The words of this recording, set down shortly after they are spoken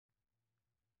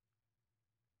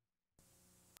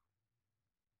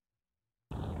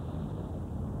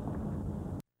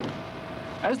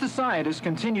as the scientists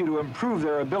continue to improve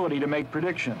their ability to make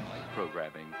predictions.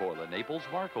 Programming for the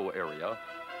Naples-Marco area,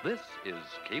 this is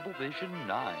CableVision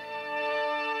 9.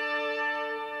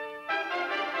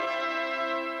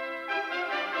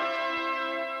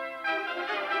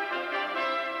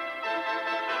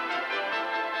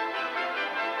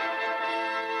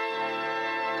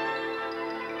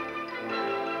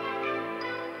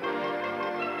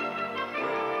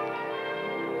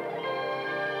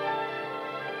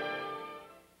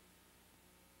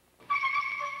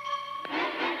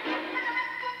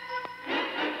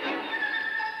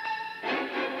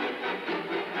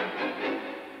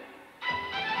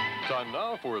 Time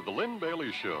now for the Lynn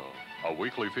Bailey Show, a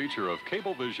weekly feature of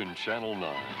CableVision Channel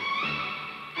 9.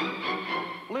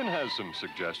 Lynn has some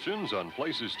suggestions on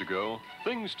places to go,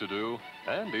 things to do,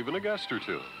 and even a guest or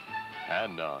two.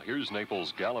 And now, here's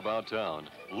Naples' gal about town,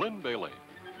 Lynn Bailey.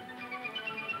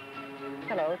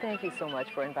 Hello, thank you so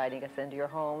much for inviting us into your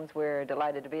homes. We're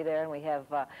delighted to be there, and we have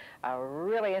a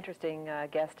really interesting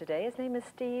guest today. His name is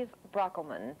Steve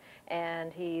Brockelman,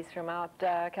 and he's from out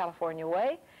California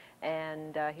way.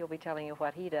 And he'll be telling you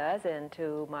what he does. And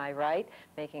to my right,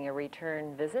 making a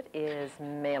return visit, is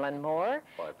Mahlon Moore.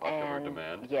 By popular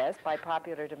demand. Yes, by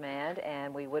popular demand.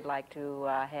 And we would like to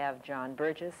have John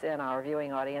Burgess and our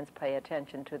viewing audience pay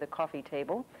attention to the coffee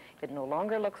table. It no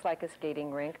longer looks like a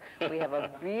skating rink. We have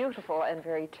a beautiful and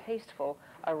very tasteful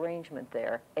arrangement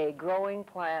there. A growing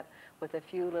plant with a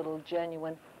few little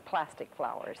genuine plastic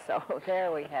flowers. So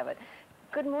there we have it.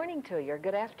 Good morning to you, or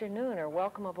good afternoon, or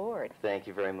welcome aboard. Thank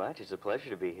you very much. It's a pleasure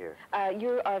to be here.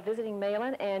 You are visiting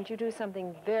Mahlon, and you do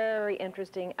something very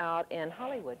interesting out in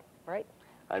Hollywood, right?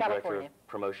 I'm Director of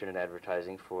Promotion and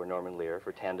Advertising for Norman Lear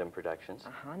for Tandem Productions.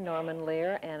 Norman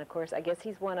Lear, and of course, I guess he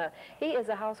is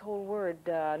a household word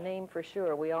name for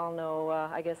sure. We all know,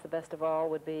 I guess the best of all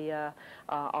would be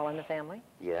All in the Family.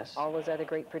 Yes. All those other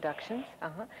great productions.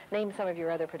 Name some of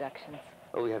your other productions.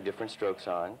 Well, we have different strokes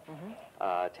on.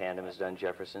 Tandem has done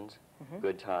Jefferson's,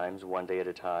 Good Times, One Day at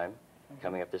a Time.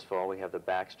 Coming up this fall, we have the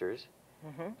Baxters.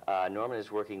 Norman is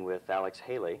working with Alex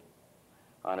Haley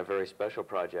on a very special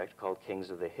project called Kings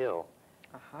of the Hill,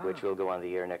 which will go on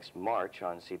the air next March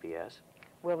on CBS.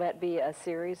 Will that be a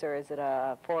series, or is it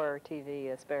a for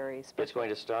TV, very special? It's going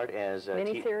to start as a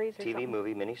TV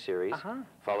movie miniseries,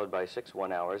 followed by 6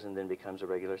 one-hours, and then becomes a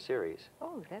regular series.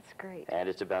 Oh, that's great. And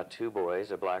it's about 2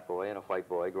 boys, a black boy and a white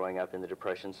boy, growing up in the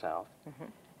Depression South.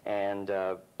 And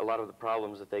a lot of the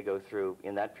problems that they go through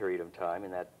in that period of time, in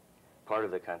that part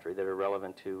of the country, that are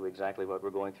relevant to exactly what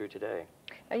we're going through today.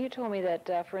 Now, you told me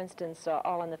that, for instance,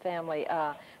 All in the Family,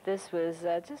 this was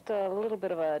just a little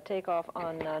bit of a takeoff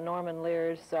on Norman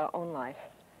Lear's own life.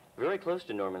 Very close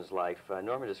to Norman's life.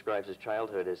 Norman describes his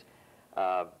childhood as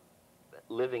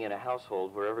living in a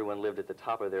household where everyone lived at the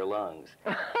top of their lungs.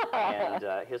 And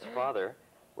his father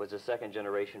was a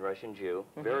second-generation Russian Jew,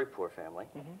 very poor family,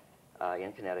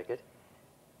 in Connecticut.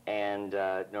 And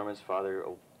Norman's father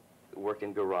worked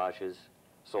in garages,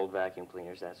 sold vacuum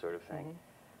cleaners, that sort of thing.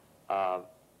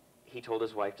 He told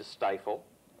his wife to stifle.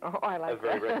 Oh, I like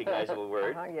that. A very recognizable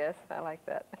word. Yes, I like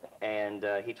that. And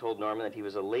he told Norman that he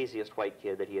was the laziest white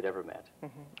kid that he had ever met.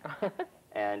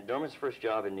 And Norman's first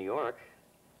job in New York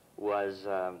was,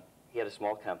 he had a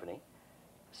small company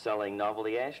selling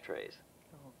novelty ashtrays.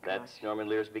 That's Norman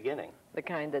Lear's beginning. The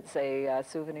kind that say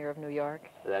Souvenir of New York?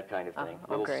 That kind of thing.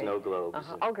 Little snow globes.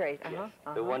 Oh, great. Yes,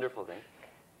 the wonderful thing.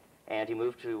 And he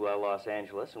moved to Los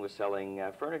Angeles and was selling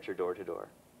furniture door to door.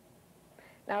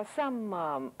 Now,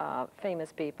 some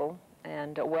famous people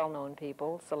and well-known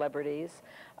people, celebrities,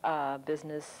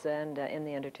 business and in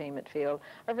the entertainment field,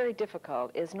 are very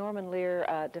difficult. Is Norman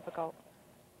Lear difficult?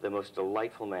 The most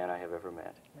delightful man I have ever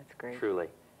met. That's great. Truly.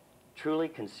 Truly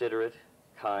considerate,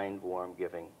 kind, warm,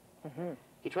 giving.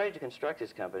 He tried to construct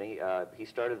his company. He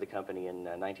started the company in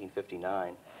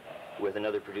 1959 with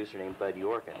another producer named Bud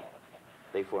Yorkin.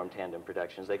 They formed Tandem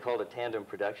Productions. They called it Tandem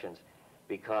Productions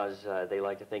because they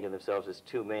like to think of themselves as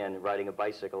 2 men riding a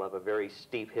bicycle up a very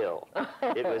steep hill.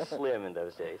 It was slim in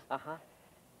those days.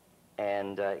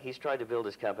 And he's tried to build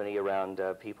his company around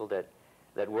people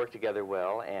that work together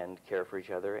well and care for each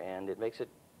other, and it makes it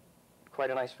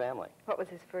quite a nice family. What was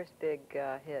his first big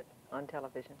hit on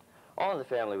television? All in the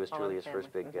Family was truly his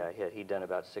first big hit. He'd done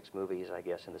about 6 movies, I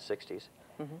guess, in the 60s.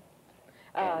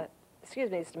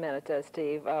 Excuse me just a minute,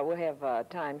 Steve. We'll have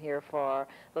time here for a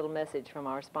little message from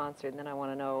our sponsor, and then I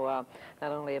want to know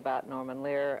not only about Norman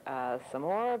Lear some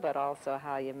more, but also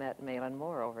how you met Mahlon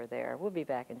Moore over there. We'll be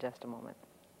back in just a moment.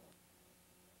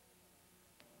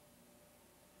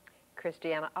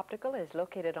 Christiana Optical is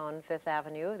located on Fifth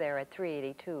Avenue. They're at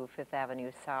 382 Fifth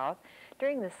Avenue South.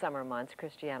 During the summer months,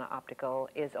 Christiana Optical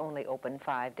is only open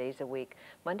 5 days a week,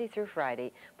 Monday through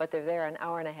Friday, but they're there an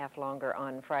hour and a half longer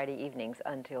on Friday evenings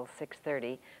until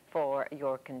 6:30 for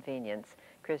your convenience.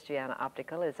 Christiana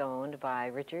Optical is owned by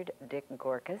Richard Dick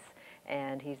Gorkas,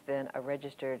 and he's been a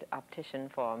registered optician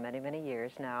for many, many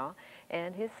years now.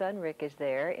 And his son Rick is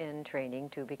there in training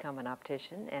to become an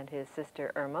optician, and his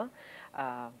sister Irma,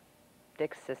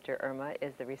 Dick's sister Irma,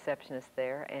 is the receptionist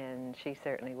there, and she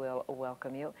certainly will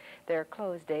welcome you. They're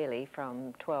closed daily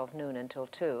from 12 noon until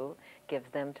 2, gives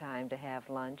them time to have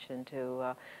lunch and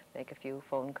to make a few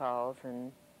phone calls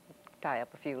and tie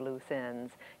up a few loose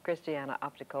ends. Christiana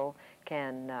Optical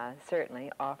can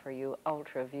certainly offer you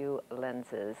ultra-view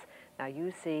lenses. Now,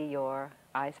 you see your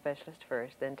eye specialist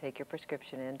first, then take your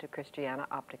prescription in to Christiana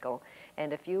Optical,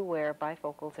 and if you wear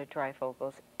bifocals or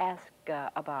trifocals, ask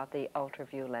about the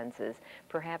ultra-view lenses.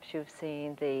 Perhaps you've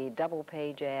seen the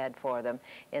double-page ad for them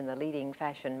in the leading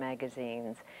fashion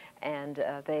magazines, and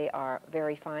they are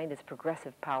very fine. It's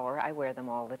progressive power. I wear them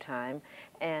all the time,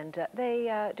 and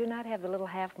they do not have the little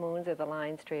half moons or the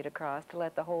line straight across to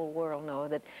let the whole world know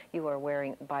that you are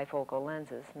wearing bifocal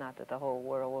lenses. Not that the whole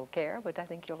world will care, but I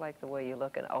think you'll like the way you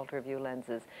look in ultra-view lenses.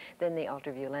 Then the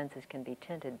ultra-view lenses can be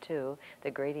tinted too.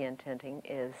 The gradient tinting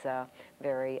is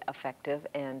very effective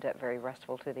and very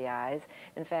restful to the eyes.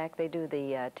 In fact, they do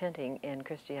the tinting in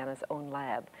Christiana's own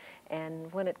lab.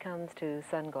 And when it comes to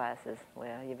sunglasses,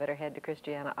 well, you better head to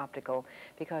Christiana Optical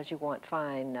because you want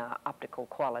fine optical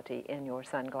quality in your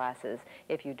sunglasses.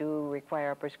 If you do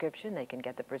require a prescription, they can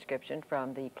get the prescription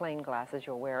from the plain glasses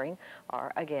you're wearing,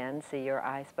 or again, see your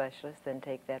eye specialist, then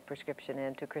take that prescription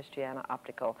in to Christiana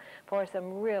Optical for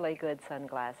some really good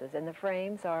sunglasses. And the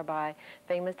frames are by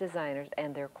famous designers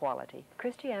and their quality.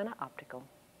 Christiana Optical.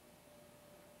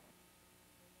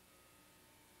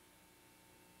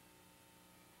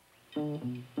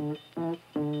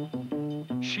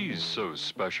 She's so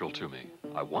special to me.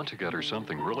 I want to get her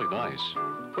something really nice.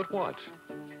 But what?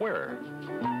 Where?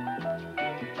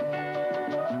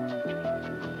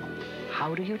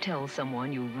 How do you tell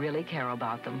someone you really care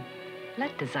about them?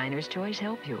 Let Designer's Choice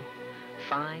help you.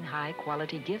 Fine,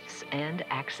 high-quality gifts and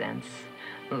accents.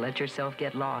 Let yourself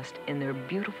get lost in their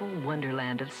beautiful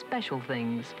wonderland of special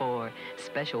things for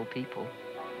special people.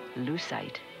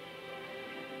 Lucite,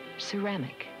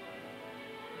 ceramic,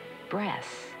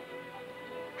 brass,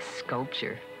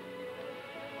 sculpture,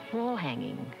 wall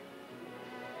hanging,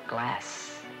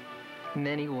 glass,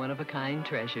 many one-of-a-kind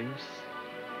treasures.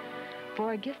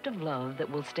 For a gift of love that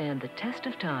will stand the test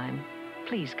of time,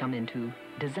 please come into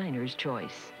Designer's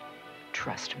Choice.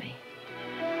 Trust me.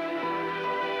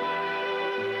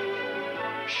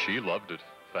 She loved it,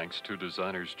 thanks to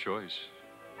Designer's Choice.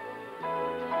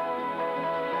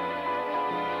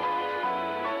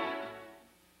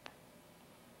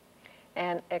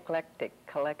 An eclectic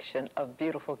collection of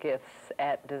beautiful gifts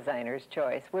at Designer's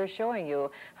Choice. We're showing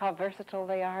you how versatile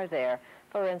they are there.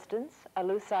 For instance, a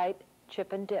lucite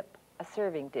chip and dip, a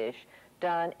serving dish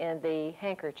done in the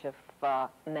handkerchief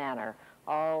manner,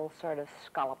 all sort of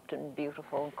scalloped and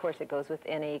beautiful. Of course, it goes with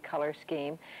any color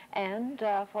scheme. And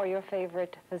for your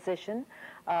favorite physician,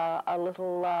 a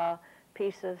little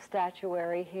piece of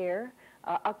statuary here,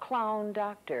 a clown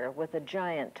doctor with a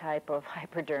giant type of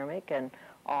hypodermic and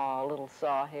a little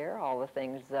saw here, all the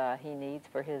things he needs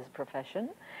for his profession.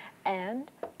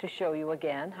 And to show you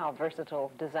again how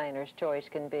versatile Designer's Choice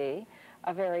can be,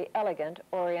 a very elegant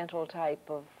oriental type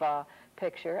of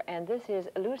picture, and this is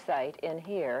lucite in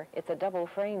here. It's a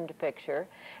double-framed picture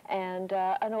and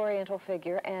an oriental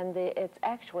figure, and it's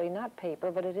actually not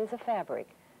paper, but it is a fabric.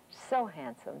 So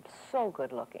handsome, so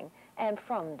good-looking, and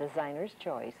from Designer's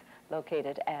Choice,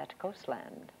 located at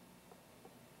Coastland.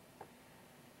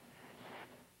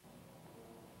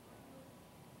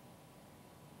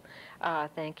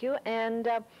 Thank you. And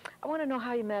I want to know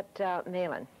how you met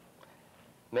Mahlon.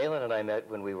 Mahlon and I met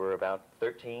when we were about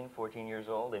 13, 14 years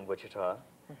old in Wichita.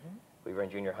 Mm-hmm. We were in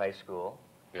junior high school.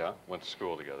 Yeah, went to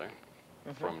school together.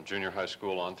 Mm-hmm. From junior high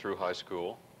school on through high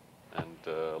school and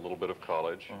a little bit of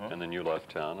college. Mm-hmm. And then you left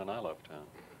town and I left town.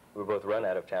 We were both run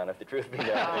out of town, if the truth be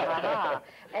known.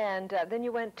 And then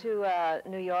you went to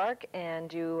New York,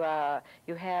 and you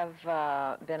have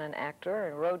been an actor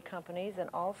in road companies and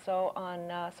also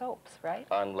on soaps, right?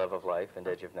 On Love of Life and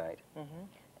Edge of Night. Mm-hmm.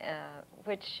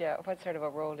 What sort of a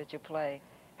role did you play?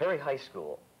 Very high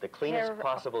school, the cleanest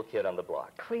possible kid on the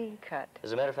block. Clean cut.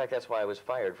 As a matter of fact, that's why I was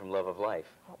fired from Love of Life.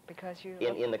 Oh, because you...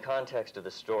 In the context of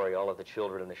the story, all of the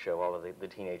children in the show, all of the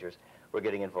teenagers, were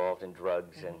getting involved in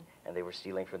drugs, mm-hmm. and they were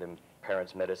stealing from their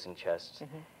parents' medicine chests.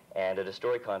 Mm-hmm. And at a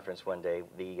story conference one day,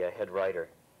 the head writer,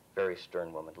 very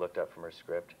stern woman, looked up from her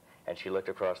script, and she looked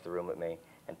across the room at me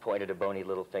and pointed a bony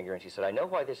little finger, and she said, "I know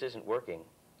why this isn't working.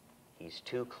 He's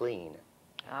too clean."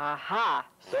 Aha!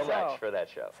 So much for that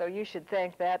show. So you should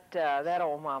thank that that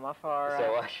old mama for...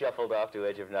 So I shuffled off to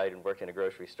Edge of Night and worked in a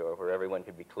grocery store where everyone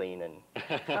could be clean and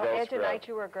Edge of Night,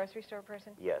 you were a grocery store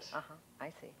person? Yes. Uh-huh, I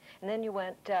see. And then you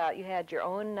went, you had your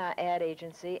own ad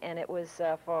agency, and it was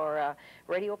for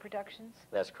radio productions?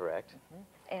 That's correct.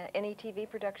 And any TV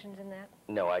productions in that?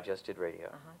 No, I just did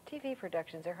radio. TV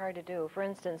productions are hard to do. For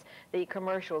instance, the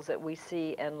commercials that we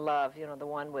see and love, you know, the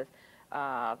one with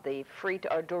the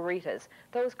Doritos,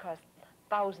 those cost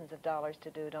thousands of dollars to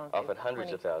do, don't they? Often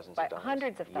hundreds of thousands of dollars.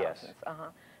 Hundreds of thousands, yes.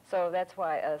 So that's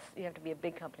why you have to be a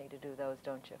big company to do those,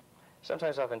 don't you?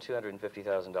 Sometimes often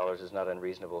 $250,000 is not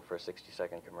unreasonable for a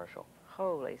 60-second commercial.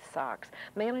 Holy socks.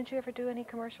 Mahlon, did you ever do any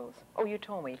commercials? Oh, you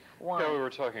told me. One. Yeah, we were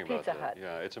talking about Pizza that. Hut.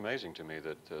 Yeah, it's amazing to me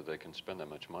that they can spend that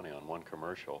much money on one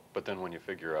commercial, but then when you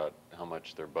figure out how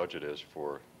much their budget is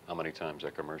for how many times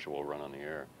that commercial will run on the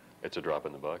air, it's a drop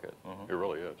in the bucket. It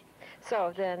really is.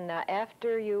 So then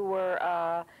after you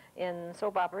were in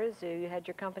soap operas, you had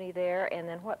your company there, and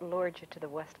then what lured you to the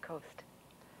West Coast?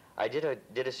 I did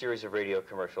a series of radio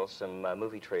commercials, some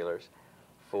movie trailers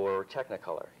for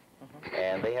Technicolor.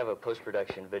 And they have a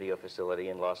post-production video facility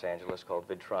in Los Angeles called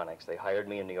Vidtronics. They hired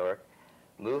me in New York,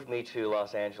 moved me to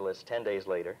Los Angeles 10 days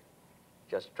later,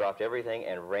 just dropped everything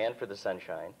and ran for the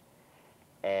sunshine.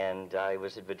 And I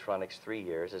was at Vidtronics 3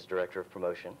 years as director of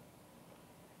promotion.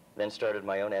 Then started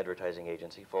my own advertising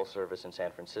agency, full service in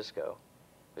San Francisco.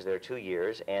 Was there 2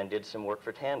 years and did some work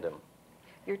for Tandem.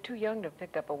 You're too young to have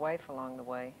picked up a wife along the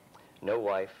way. No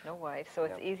wife. No wife, so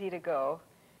it's easy to go.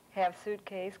 Have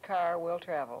suitcase, car, will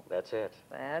travel. That's it.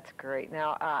 That's great.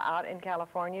 Now, out in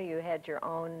California, you had your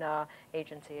own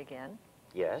agency again.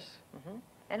 Yes.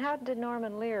 And how did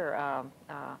Norman Lear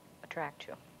attract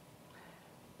you?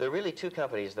 There are really two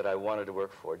companies that I wanted to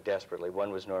work for desperately.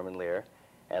 One was Norman Lear,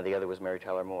 and the other was Mary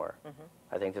Tyler Moore.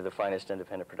 I think they're the finest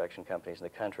independent production companies in the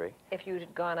country. If you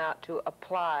had gone out to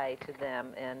apply to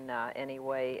them in any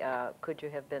way, could you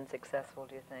have been successful,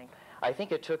 do you think? I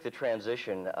think it took the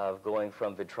transition of going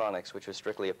from Vidtronics, which was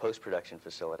strictly a post-production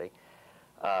facility,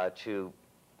 to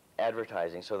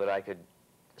advertising so that I could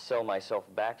sell myself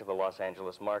back to the Los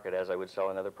Angeles market as I would sell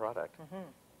another product.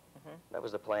 That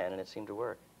was the plan, and it seemed to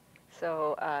work.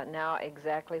 So now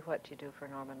exactly what do you do for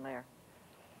Norman Lear?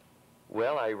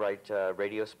 Well, I write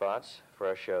radio spots for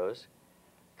our shows,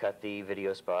 cut the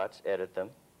video spots, edit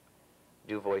them,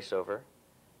 do voiceover,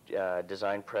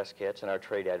 design press kits, and our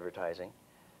trade advertising.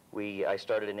 I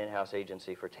started an in-house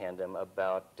agency for Tandem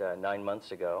about 9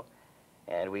 months ago,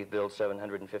 and we've billed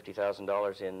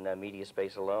 $750,000 in media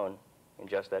space alone in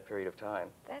just that period of time.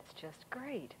 That's just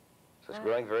great. So it's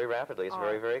growing very rapidly. It's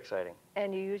very, very exciting.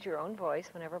 And you use your own voice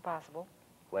whenever possible?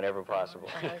 Whenever possible.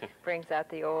 Brings out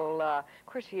the old, of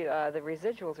course, the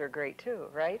residuals are great too,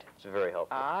 right? It's very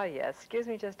helpful. Ah, yes. Excuse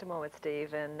me just a moment,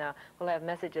 Steve, and we'll have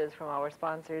messages from our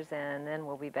sponsors, and then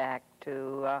we'll be back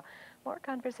to more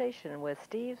conversation with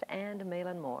Steve and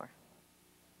Mahlon Moore.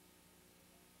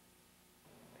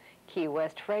 Key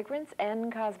West Fragrance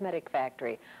and Cosmetic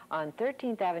Factory on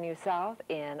 13th Avenue South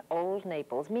in Old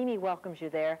Naples. Mimi welcomes you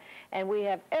there, and we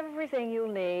have everything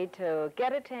you'll need to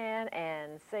get a tan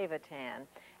and save a tan.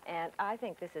 And I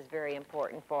think this is very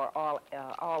important for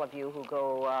all of you who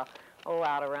go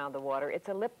out around the water. It's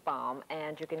a lip balm,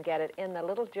 and you can get it in the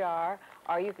little jar,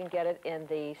 or you can get it in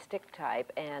the stick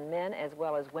type, and men as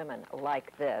well as women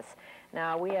like this.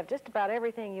 Now, we have just about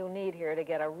everything you'll need here to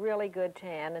get a really good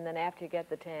tan, and then after you get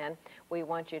the tan, we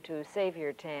want you to save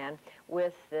your tan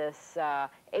with this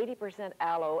 80%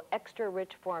 aloe,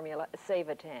 extra-rich formula, Save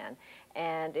a Tan.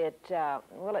 And it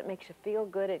makes you feel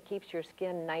good. It keeps your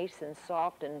skin nice and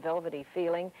soft and velvety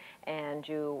feeling, and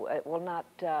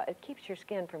it keeps your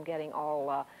skin from getting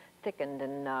all thickened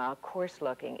and coarse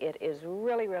looking. It is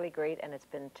really, really great, and it's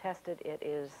been tested. It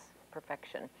is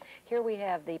perfection. Here we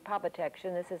have the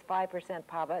Papatection. This is 5%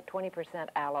 Papa, 20%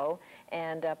 aloe,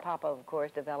 and Papa, of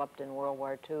course, developed in World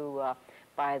War II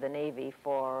by the Navy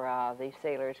for the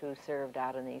sailors who served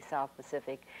out in the South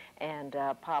Pacific, and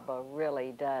Papa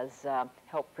really does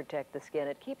help protect the skin.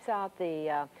 It keeps out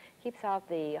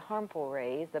the harmful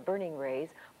rays, the burning rays,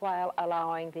 while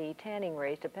allowing the tanning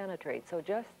rays to penetrate. So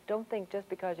just don't think just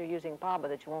because you're using Papa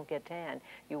that you won't get tan.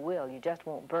 You will. You just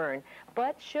won't burn.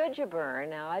 But should you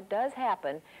burn, now it does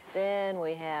happen, then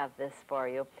we have this for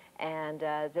you. And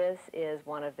this is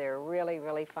one of their really,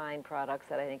 really fine products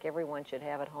that I think everyone should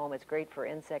have at home. It's great for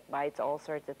insect bites, all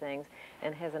sorts of things,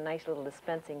 and has a nice little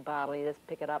dispensing bottle. You just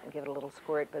pick it up and give it a little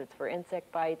squirt, but it's for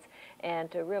insect bites and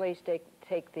to really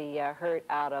take the hurt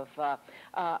out of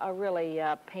a really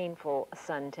painful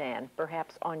suntan,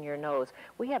 perhaps on your nose.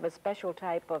 We have a special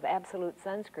type of absolute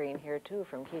sunscreen here, too,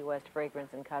 from Key West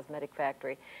Fragrance and Cosmetic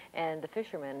Factory, and the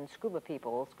fishermen, scuba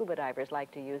people, scuba divers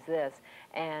like to use this,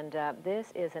 and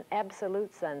this is an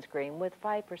absolute sunscreen with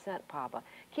 5% PABA.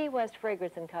 Key West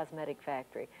Fragrance and Cosmetic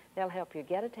Factory. They'll help you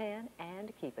get a tan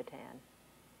and keep a tan.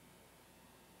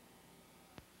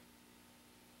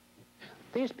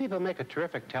 These people make a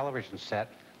terrific television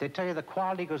set. They tell you the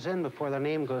quality goes in before the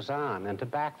name goes on, and to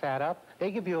back that up,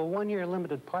 they give you a 1-year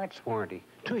limited parts warranty,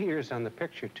 2 years on the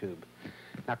picture tube.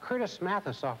 Now, Curtis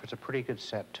Mathis offers a pretty good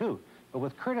set, too, but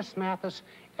with Curtis Mathis,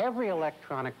 every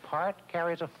electronic part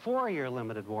carries a 4-year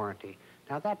limited warranty.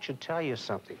 Now, that should tell you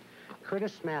something.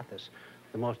 Curtis Mathis,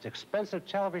 the most expensive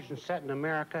television set in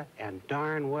America, and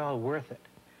darn well worth it.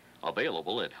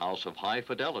 Available at House of High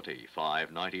Fidelity,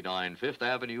 599 Fifth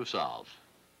Avenue South.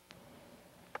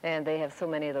 And they have so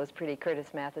many of those pretty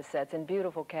Curtis Mathis sets in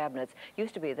beautiful cabinets.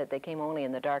 Used to be that they came only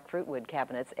in the dark fruitwood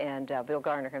cabinets, and Bill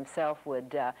Garner himself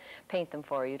would paint them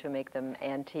for you to make them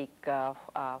antique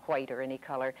white or any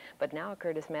color. But now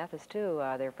Curtis Mathis, too,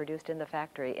 they're produced in the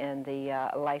factory in the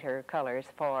lighter colors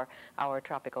for our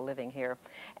tropical living here.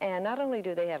 And not only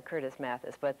do they have Curtis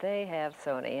Mathis, but they have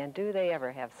Sony. And do they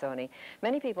ever have Sony?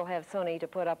 Many people have Sony to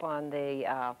put up on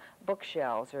the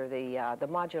bookshelves or the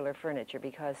modular furniture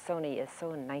because Sony is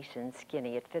so nice and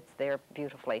skinny. It fits there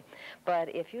beautifully.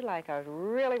 But if you like a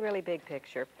really, really big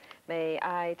picture, may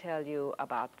I tell you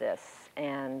about this?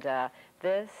 And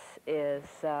this is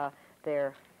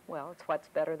their, well, it's what's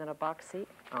better than a box seat.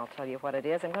 I'll tell you what it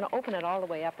is. I'm going to open it all the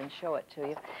way up and show it to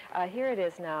you. Here it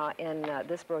is now in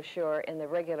this brochure in the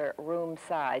regular room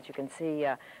size. You can see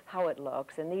how it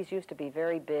looks. And these used to be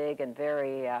very big and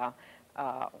very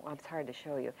it's hard to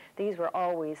show you. These were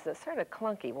always sort of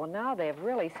clunky. Well, now they've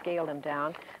really scaled them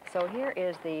down. So here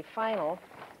is the final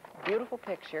beautiful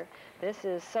picture. This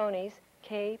is Sony's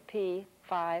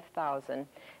KP5000,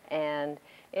 and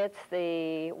it's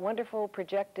the wonderful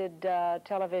projected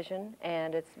television,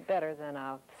 and it's better than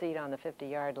a seat on the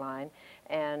 50-yard line.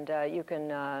 And you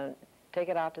can take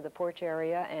it out to the porch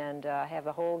area and have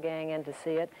the whole gang in to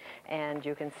see it, and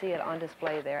you can see it on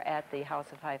display there at the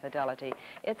House of High Fidelity.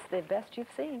 It's the best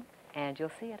you've seen, and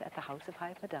you'll see it at the House of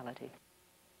High Fidelity.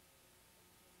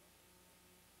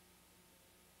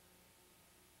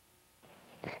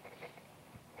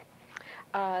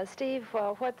 Steve,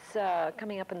 what's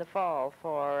coming up in the fall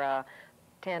for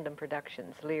Tandem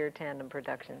Productions, Lear Tandem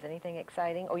Productions? Anything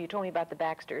exciting? Oh, you told me about the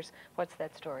Baxters. What's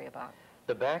that story about?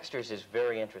 The Baxters is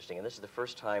very interesting, and this is the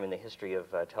first time in the history of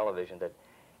television that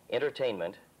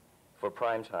entertainment for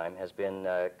prime time has been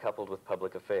coupled with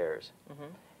public affairs.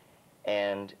 Mm-hmm.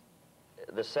 And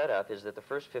the setup is that the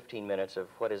first 15 minutes of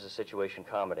what is a situation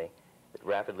comedy that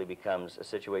rapidly becomes a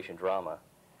situation drama,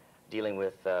 dealing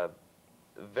with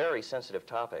very sensitive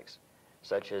topics,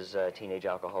 such as teenage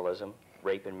alcoholism,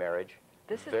 rape and marriage.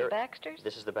 This is the Baxters?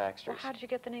 This is the Baxters. Well, how did you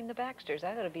get the name the Baxters?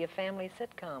 I thought it'd be a family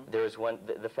sitcom. There's one,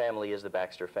 the family is the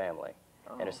Baxter family.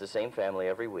 Oh. And it's the same family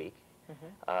every week.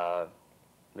 Mm-hmm.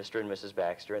 Mr. and Mrs.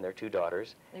 Baxter and their 2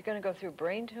 daughters. They're going to go through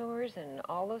brain tumors and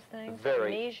all those things?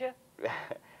 Very. Amnesia?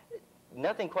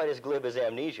 Nothing quite as glib as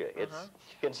amnesia. It's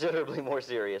considerably more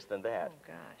serious than that. Oh,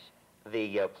 gosh.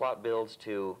 The plot builds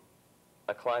to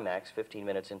a climax 15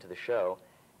 minutes into the show,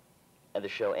 and the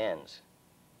show ends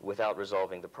without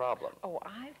resolving the problem. Oh,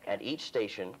 And each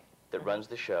station that runs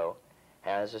the show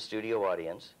has a studio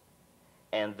audience,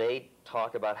 and they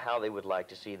talk about how they would like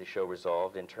to see the show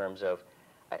resolved in terms of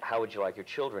how would you like your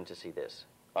children to see this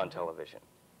on television?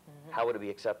 How would it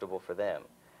be acceptable for them?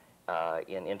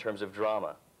 In terms of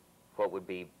drama, what would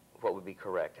be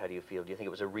correct? How do you feel? Do you think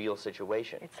it was a real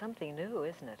situation? It's something new,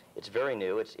 isn't it? It's very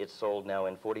new. It's sold now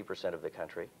in 40% of the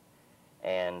country.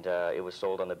 And it was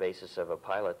sold on the basis of a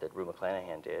pilot that Rue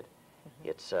McClanahan did. Mm-hmm.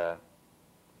 It's, I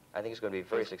think it's going to be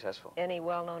very successful. Any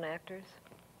well-known actors?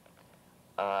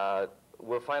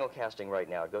 We're final casting right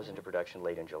now. It goes into production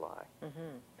late in July.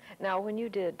 Mm-hmm. Now, when you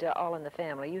did All in the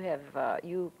Family, you have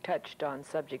you touched on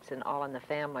subjects in All in the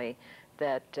Family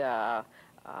that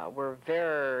were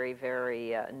very,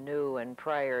 very new, and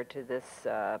prior to this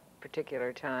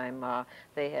particular time,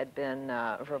 they had been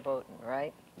verboten,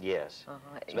 right? Yes.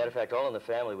 As a matter of fact, All in the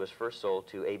Family was first sold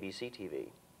to ABC TV.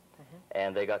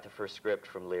 And they got the first script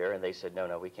from Lear, and they said,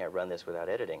 no, we can't run this without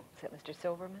editing. Is that Mr.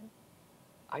 Silverman?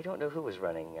 I don't know who was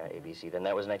running ABC then.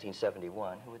 That was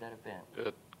 1971. Who would that have been?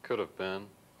 It could have been,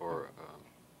 Or,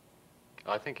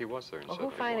 I think he was there in Well,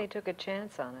 71. who finally took a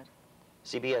chance on it?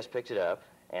 CBS picked it up,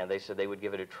 and they said they would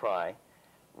give it a try,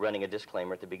 running a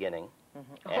disclaimer at the beginning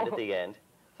and at the end,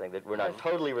 saying that we're not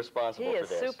totally responsible for this.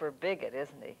 He is super bigot,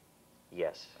 isn't he?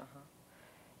 Yes.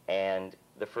 And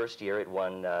the first year it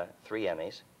won 3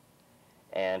 Emmys.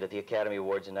 And at the Academy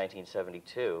Awards in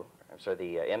 1972, I'm sorry,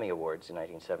 the Emmy Awards in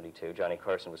 1972, Johnny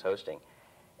Carson was hosting.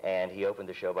 And he opened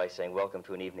the show by saying, "Welcome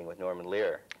to an evening with Norman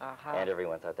Lear." And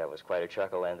everyone thought that was quite a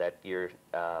chuckle. And that year,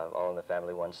 All in the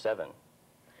Family won 7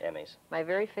 Emmys. My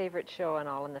very favorite show on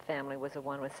All in the Family was the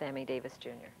one with Sammy Davis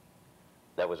Jr.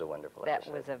 That was a wonderful That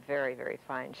episode. was a very, very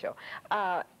fine show.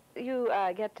 You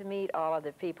get to meet all of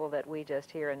the people that we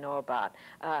just hear and know about.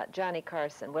 Johnny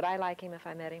Carson, would I like him if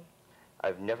I met him?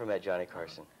 I've never met Johnny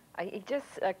Carson. He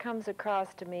just comes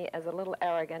across to me as a little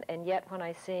arrogant, and yet when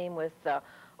I see him with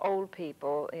old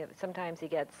people, sometimes he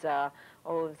gets some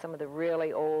of the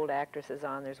really old actresses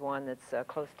on. There's one that's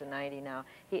close to 90 now.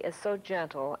 He is so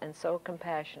gentle and so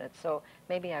compassionate, so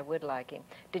maybe I would like him.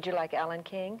 Did you like Alan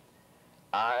King?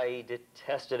 I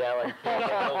detested Alan King.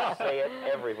 I'll say it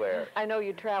everywhere. I know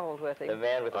you traveled with him. The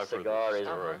man with the cigar is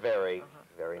very,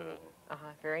 very mean.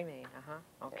 Very mean,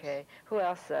 Okay. Yes. Who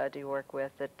else do you work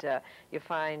with that you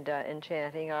find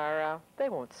enchanting or, they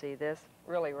won't see this,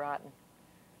 really rotten?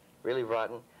 Really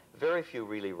rotten? Very few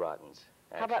really rottens,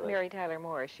 actually. How about Mary Tyler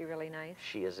Moore? Is she really nice?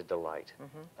 She is a delight.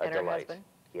 A And delight. her husband?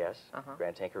 Yes.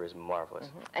 Grant Tinker is marvelous.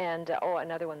 And,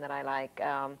 another one that I like,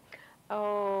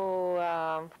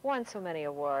 won so many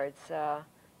awards. The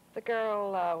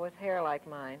girl with hair like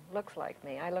mine, looks like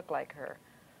me. I look like her.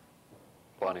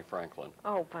 Bonnie Franklin.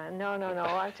 Oh, no.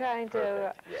 I'm trying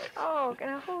to... Yes. Oh,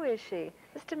 now who is she?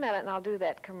 Just a minute and I'll do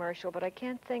that commercial, but I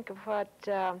can't think of what...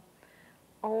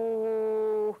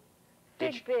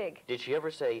 Big. Did she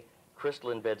ever say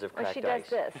crystalline beds of cracked she does ice?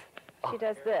 this. She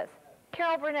does this.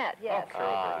 Carol Burnett, yes.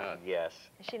 Yes.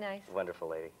 Is she nice? Wonderful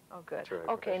lady. Oh, good. Terrific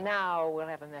Okay, professional. now we'll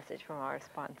have a message from our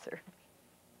sponsor.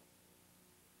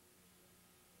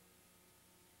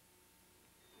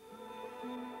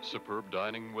 Superb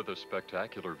dining with a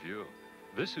spectacular view.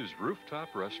 This is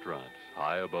Rooftop Restaurant,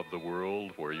 high above the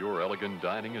world, where your elegant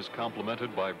dining is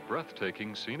complemented by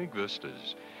breathtaking scenic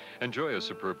vistas. Enjoy a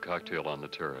superb cocktail on the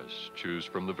terrace. Choose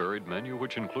from the varied menu,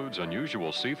 which includes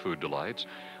unusual seafood delights,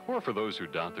 or for those who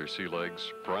doubt their sea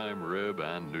legs, prime rib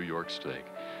and New York steak.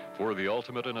 For the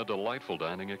ultimate in a delightful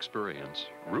dining experience,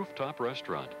 Rooftop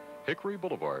Restaurant, Hickory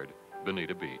Boulevard,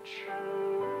 Bonita Beach.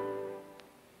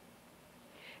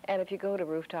 And if you go to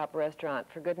Rooftop Restaurant,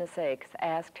 for goodness sakes,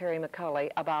 ask Terry McCulley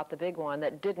about the big one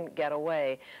that didn't get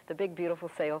away, the big,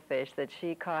 beautiful sailfish that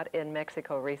she caught in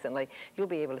Mexico recently. You'll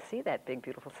be able to see that big,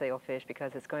 beautiful sailfish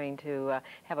because it's going to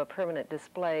have a permanent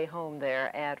display home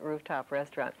there at Rooftop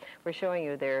Restaurant. We're showing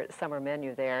you their summer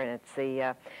menu there, and it's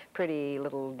the pretty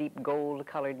little deep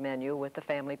gold-colored menu with the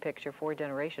family picture, 4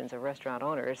 generations of restaurant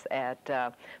owners at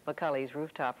McCulley's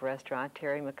Rooftop Restaurant.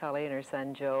 Terry McCulley and her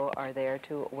son Joe are there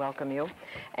to welcome you.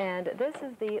 And this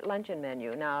is the luncheon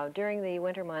menu. Now, during the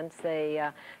winter months, they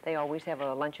always have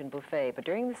a luncheon buffet. But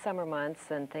during the summer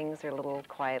months, and things are a little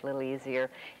quiet, a little easier,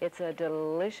 it's a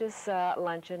delicious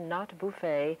luncheon, not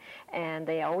buffet. And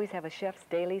they always have a chef's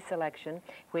daily selection,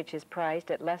 which is priced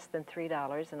at less than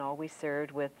 $3 and always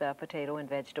served with potato and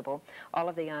vegetable. All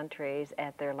of the entrees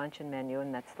at their luncheon menu,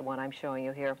 and that's the one I'm showing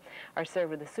you here, are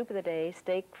served with the soup of the day,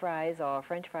 steak, fries, or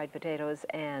French fried potatoes,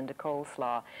 and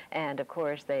coleslaw. And, of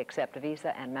course, they accept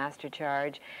Visa and Master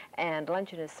Charge, and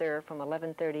luncheon is served from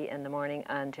 11:30 in the morning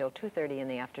until 2:30 in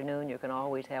the afternoon. You can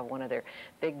always have one of their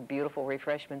big, beautiful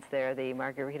refreshments there. The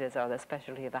margaritas are the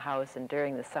specialty of the house, and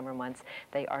during the summer months,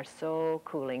 they are so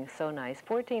cooling, so nice.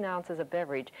 14 ounces of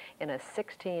beverage in a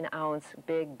 16-ounce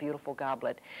big, beautiful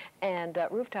goblet. And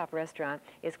Rooftop Restaurant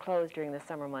is closed during the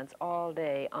summer months all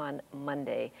day on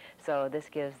Monday, so this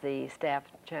gives the staff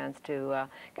a chance to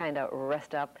kind of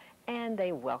rest up, and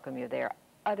they welcome you there.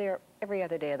 Are there every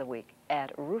other day of the week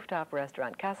at Rooftop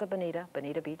Restaurant, Casa Bonita,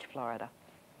 Bonita Beach, Florida.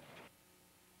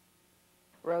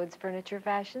 Rhodes Furniture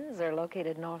Fashions are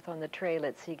located north on the trail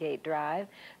at Seagate Drive.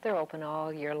 They're open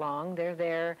all year long. They're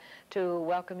there to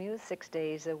welcome you 6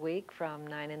 days a week from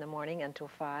 9 in the morning until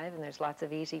 5, and there's lots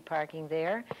of easy parking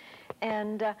there.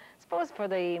 And I suppose for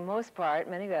the most part,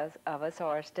 many of us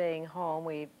are staying home.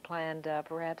 We planned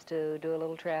perhaps to do a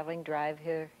little traveling, drive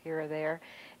here or there.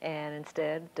 and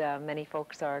instead many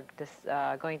folks are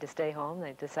going to stay home.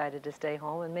 They've decided to stay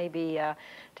home and maybe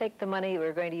take the money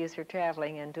we're going to use for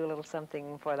traveling and do a little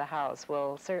something for the house.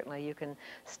 Well, certainly you can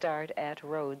start at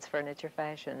Rhodes Furniture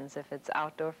Fashions. If it's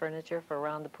outdoor furniture for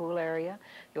around the pool area,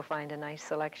 you'll find a nice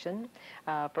selection.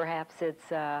 Perhaps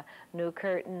it's new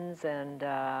curtains and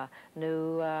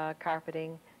new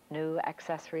carpeting, new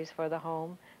accessories for the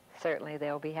home. Certainly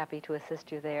they'll be happy to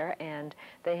assist you there, and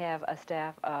they have a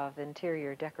staff of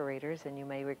interior decorators, and you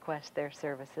may request their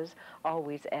services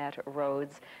always at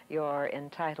Rhodes. You're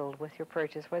entitled with your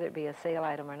purchase, whether it be a sale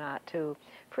item or not, to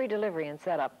free delivery and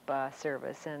setup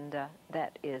service, and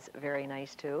that is very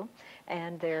nice too.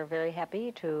 And they're very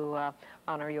happy to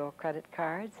honor your credit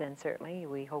cards, and certainly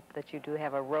we hope that you do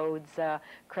have a Rhodes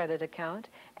credit account.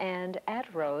 And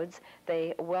at Rhodes,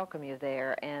 they welcome you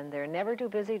there, and they're never too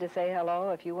busy to say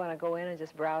hello. If you want to go in and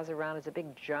just browse around, it's a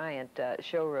big giant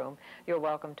showroom, you're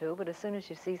welcome to. But as soon as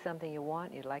you see something you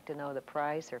want, you'd like to know the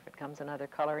price, or if it comes in other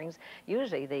colorings,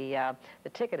 usually the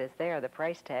ticket is there, the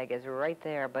price tag is right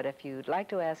there. But if you'd like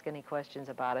to ask any questions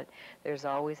about it, there's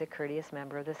always a courteous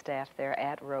member of the staff there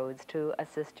at Rhodes to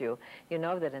assist you. You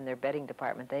know that in their bedding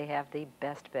department they have the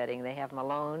best bedding. They have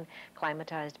Mahlon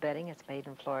climatized bedding. It's made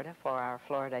in Florida for our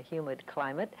Florida humid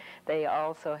climate. They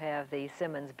also have the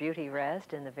Simmons Beauty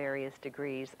Rest in the various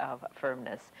degrees of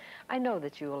firmness. I know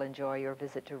that you will enjoy your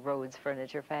visit to Rhodes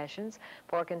Furniture Fashions.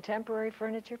 For contemporary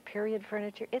furniture, period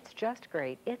furniture, it's just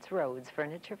great. It's Rhodes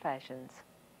Furniture Fashions.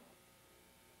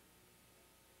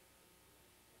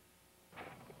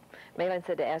 Mahlon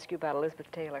said to ask you about Elizabeth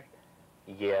Taylor.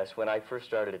 Yes, when I first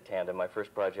started at Tandem, my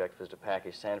first project was to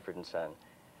package Sanford & Son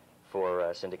for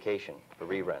syndication, for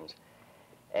reruns.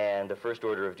 And the first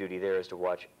order of duty there is to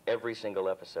watch every single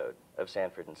episode of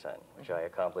Sanford & Son, which I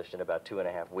accomplished in about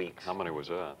 2.5 weeks. How many was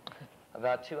that?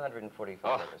 About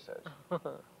 245 episodes.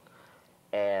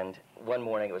 And one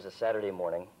morning, it was a Saturday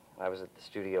morning, I was at the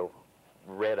studio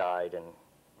red-eyed and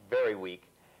very weak,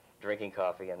 drinking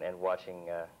coffee and watching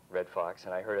Red Fox,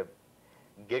 and I heard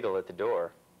a giggle at the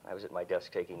door. I was at my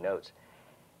desk taking notes.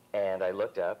 And I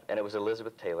looked up, and it was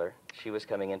Elizabeth Taylor. She was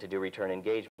coming in to do return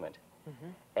engagement.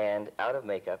 And out of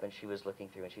makeup, and she was looking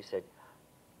through, and she said,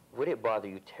 "Would it bother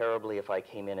you terribly if I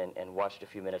came in and watched a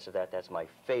few minutes of that? That's my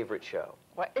favorite show."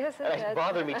 What isn't and it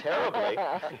bothered me terribly.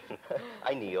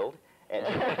 I kneeled, and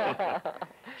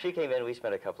she came in. We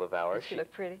spent a couple of hours. Did she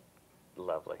look pretty?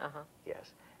 Lovely.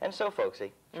 Yes. And so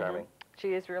folksy, charming.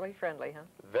 She is really friendly, huh?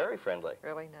 Very friendly.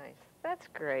 Really nice. That's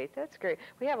great. That's great.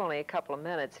 We have only a couple of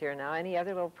minutes here now. Any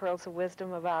other little pearls of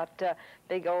wisdom about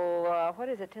big old, what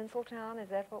is it, Tinseltown? Is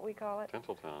that what we call it?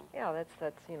 Tinseltown. Yeah, that's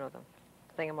you know, the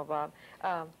thingamabob.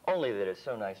 Only that it's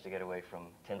so nice to get away from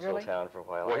Tinseltown for a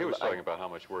while. Well, he was talking about how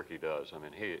much work he does. I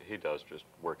mean, he does just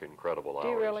work incredible hours.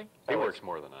 Do you really? He works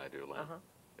more than I do, Lynn.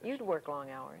 You'd work long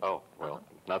hours. Oh, well,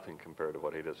 nothing compared to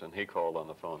what he does. And he called on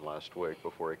the phone last week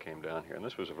before he came down here, and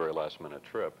this was a very last-minute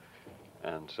trip,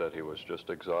 and said he was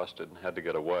just exhausted and had to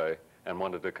get away and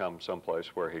wanted to come someplace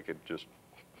where he could just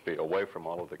be away from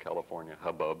all of the California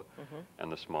hubbub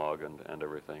and the smog and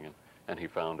everything, and he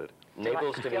found it.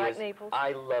 Naples to me like is, Naples?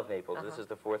 I love Naples. This is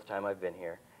the 4th time I've been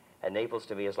here. And Naples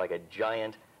to me is like a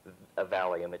giant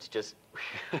Valium. It's just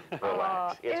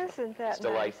relax. Isn't that it's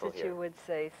delightful nice that here. you would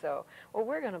say so? Well,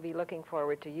 we're going to be looking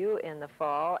forward to you in the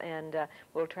fall, and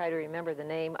we'll try to remember the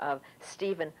name of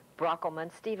Stephen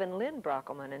Brockelman, Stephen Lynn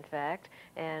Brockelman, in fact,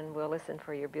 and we'll listen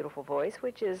for your beautiful voice,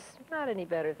 which is not any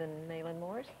better than Mahlon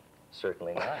Moore's.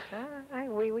 Certainly not.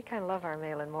 We kind of love our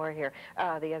Mahlon Moore here.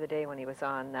 The other day when he was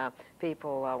on,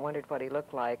 people wondered what he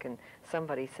looked like, and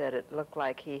somebody said it looked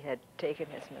like he had taken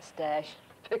his mustache,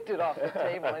 picked it off the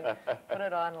table, and put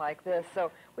it on like this.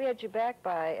 So we had you back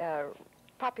by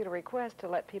popular request to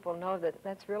let people know that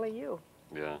that's really you.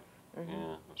 Yeah.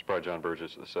 Yeah, it's probably John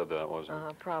Burgess that said that, wasn't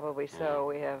it? Probably so.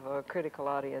 We have a critical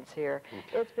audience here.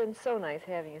 It's been so nice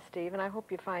having you, Steve, and I hope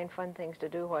you find fun things to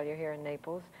do while you're here in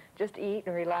Naples. Just eat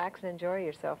and relax and enjoy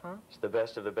yourself, huh? It's the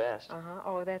best of the best.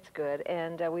 Oh, that's good.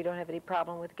 And we don't have any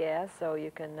problem with gas, so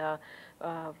you can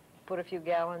put a few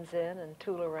gallons in and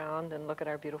tool around and look at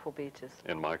our beautiful beaches.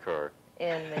 In my car.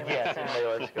 In Mahlon's Yes, car. in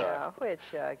Mahlon's car.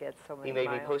 Yeah, which gets so many He made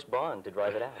me miles. post bond to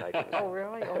drive it out. Oh,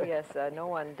 really? Oh, yes. No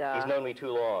one... He's known me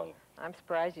too long. I'm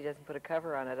surprised he doesn't put a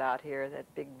cover on it out here, that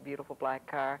big, beautiful black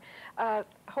car.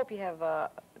 Hope you have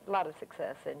a lot of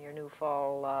success in your new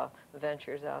fall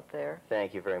ventures out there.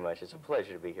 Thank you very much. It's a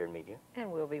pleasure to be here and meet you.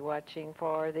 And we'll be watching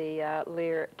for the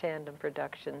Lear Tandem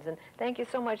Productions. And thank you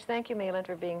so much. Thank you, Mahlon,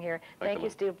 for being here. Thank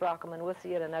you, Steve Brockelman. We'll see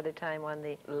you at another time on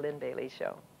the Lynn Bailey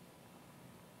Show.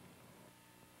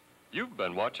 You've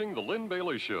been watching The Lynn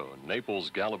Bailey Show,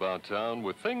 Naples' galabout town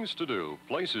with things to do,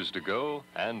 places to go,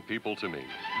 and people to meet.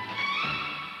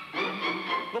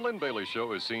 The Lynn Bailey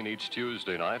Show is seen each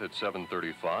Tuesday night at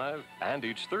 7:35 and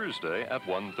each Thursday at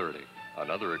 1:30.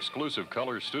 Another exclusive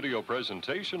color studio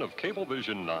presentation of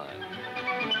CableVision 9.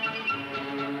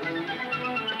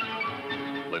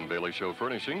 Lynn Bailey Show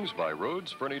furnishings by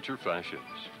Rhodes Furniture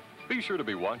Fashions. Be sure to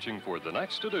be watching for the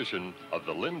next edition of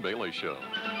The Lynn Bailey Show.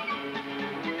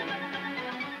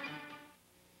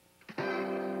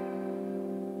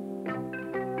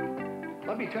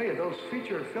 Let me tell you, those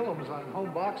feature films on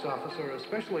home box office are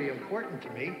especially important to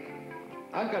me.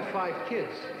 I've got 5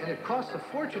 kids, and it costs a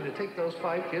fortune to take those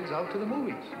 5 kids out to the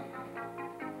movies.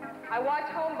 I watch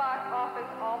home box office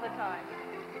all the time.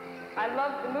 I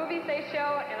love the movies they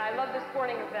show, and I love the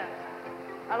sporting events.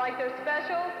 I like their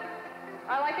specials.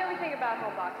 I like everything about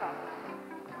home box office.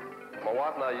 My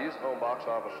wife and I use Home Box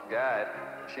Office Guide.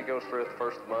 She goes through it the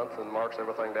first of the month and marks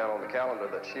everything down on the calendar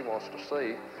that she wants to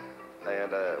see.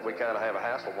 And we kind of have a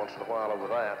hassle once in a while over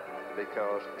that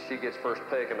because she gets first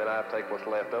pick and then I take what's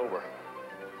left over.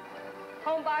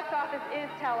 Home box office is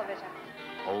television.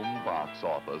 Home Box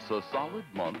Office, a solid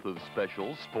month of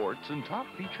specials, sports, and top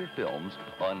feature films,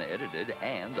 unedited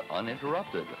and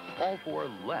uninterrupted, all for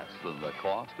less than the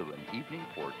cost of an evening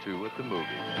or two at the movies.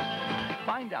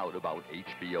 Find out about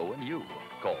HBO and you.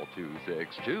 Call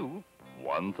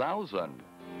 262-1000.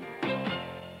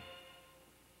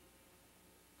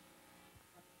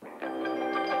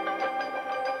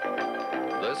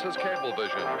 This is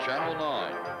CableVision, Channel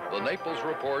 9. The Naples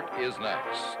Report is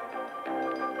next.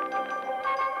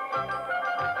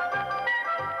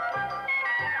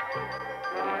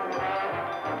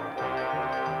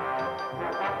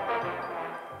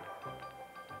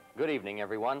 Good evening,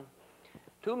 everyone.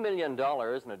 $2 million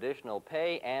in additional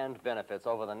pay and benefits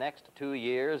over the next 2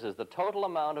 years is the total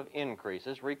amount of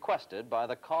increases requested by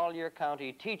the Collier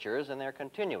County teachers in their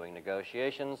continuing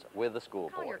negotiations with the school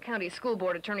board. Collier County School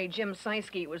Board Attorney Jim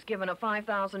Seiske was given a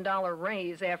 $5,000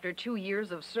 raise after 2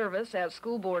 years of service as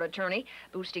school board attorney,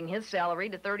 boosting his salary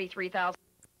to $33,000.